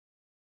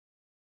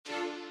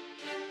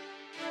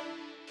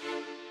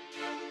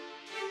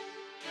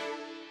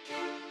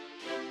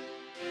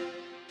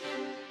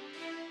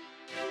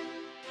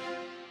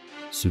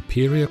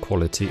Superior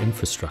quality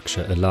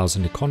infrastructure allows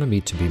an economy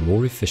to be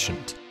more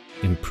efficient,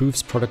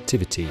 improves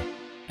productivity,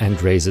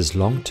 and raises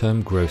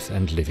long-term growth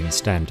and living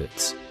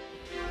standards.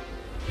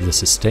 The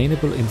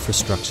Sustainable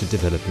Infrastructure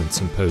Development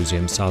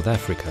Symposium South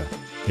Africa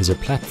is a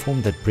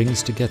platform that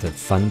brings together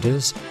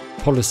funders,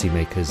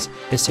 policymakers,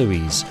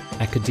 SOEs,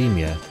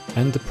 academia,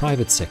 and the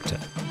private sector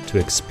to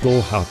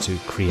explore how to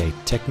create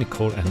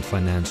technical and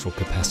financial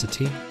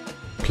capacity,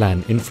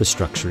 plan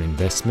infrastructure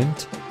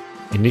investment,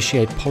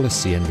 initiate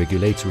policy and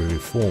regulatory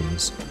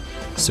reforms,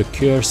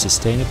 secure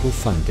sustainable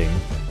funding,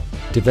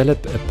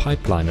 develop a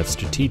pipeline of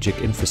strategic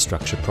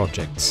infrastructure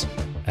projects,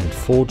 and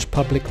forge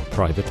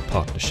public-private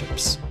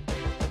partnerships.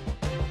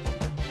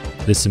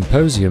 The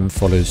symposium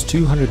follows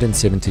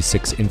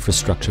 276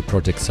 infrastructure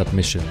project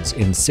submissions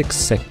in 6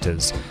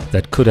 sectors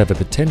that could have a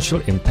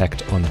potential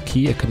impact on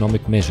key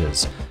economic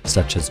measures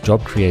such as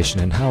job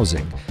creation and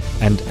housing,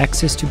 and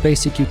access to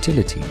basic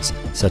utilities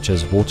such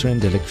as water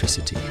and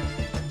electricity.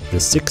 The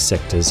 6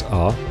 sectors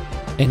are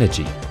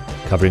energy,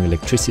 covering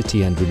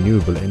electricity and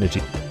renewable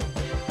energy,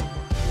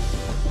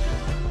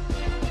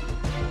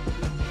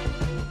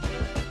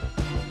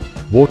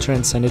 water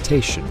and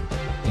sanitation,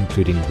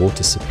 including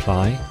water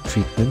supply,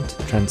 treatment,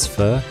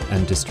 transfer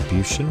and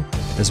distribution,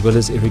 as well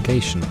as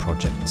irrigation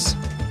projects.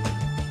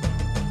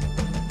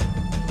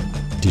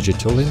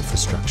 Digital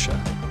infrastructure,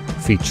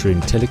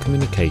 featuring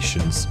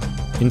telecommunications,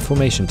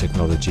 information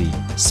technology,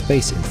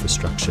 space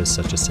infrastructure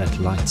such as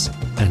satellites,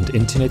 and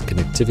internet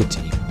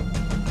connectivity.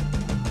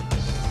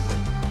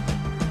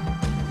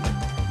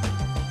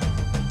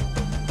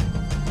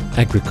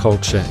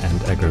 Agriculture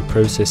and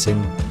agro-processing,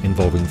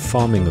 involving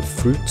farming of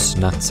fruits,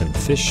 nuts and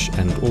fish,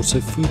 and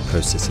also food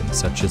processing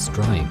such as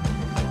drying.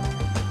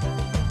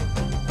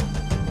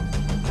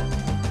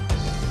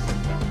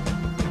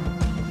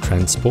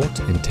 Transport,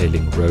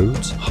 entailing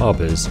roads,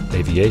 harbours,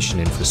 aviation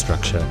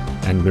infrastructure,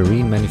 and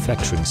marine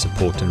manufacturing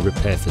support and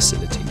repair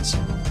facilities.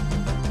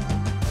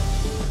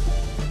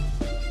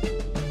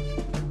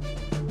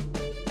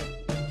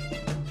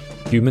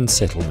 Human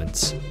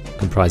settlements,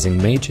 comprising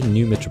major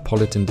new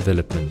metropolitan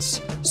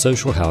developments,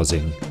 social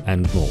housing,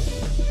 and more.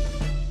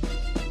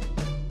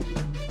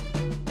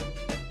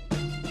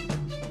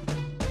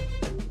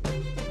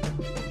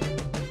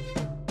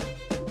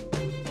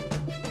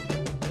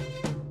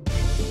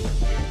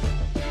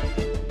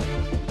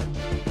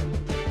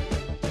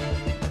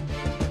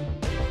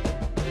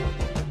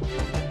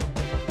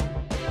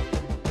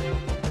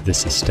 The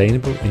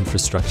Sustainable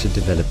Infrastructure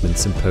Development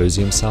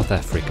Symposium South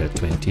Africa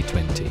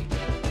 2020.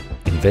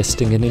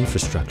 Investing in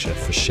infrastructure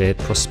for shared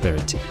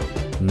prosperity,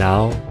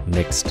 now,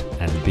 next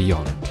and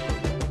beyond.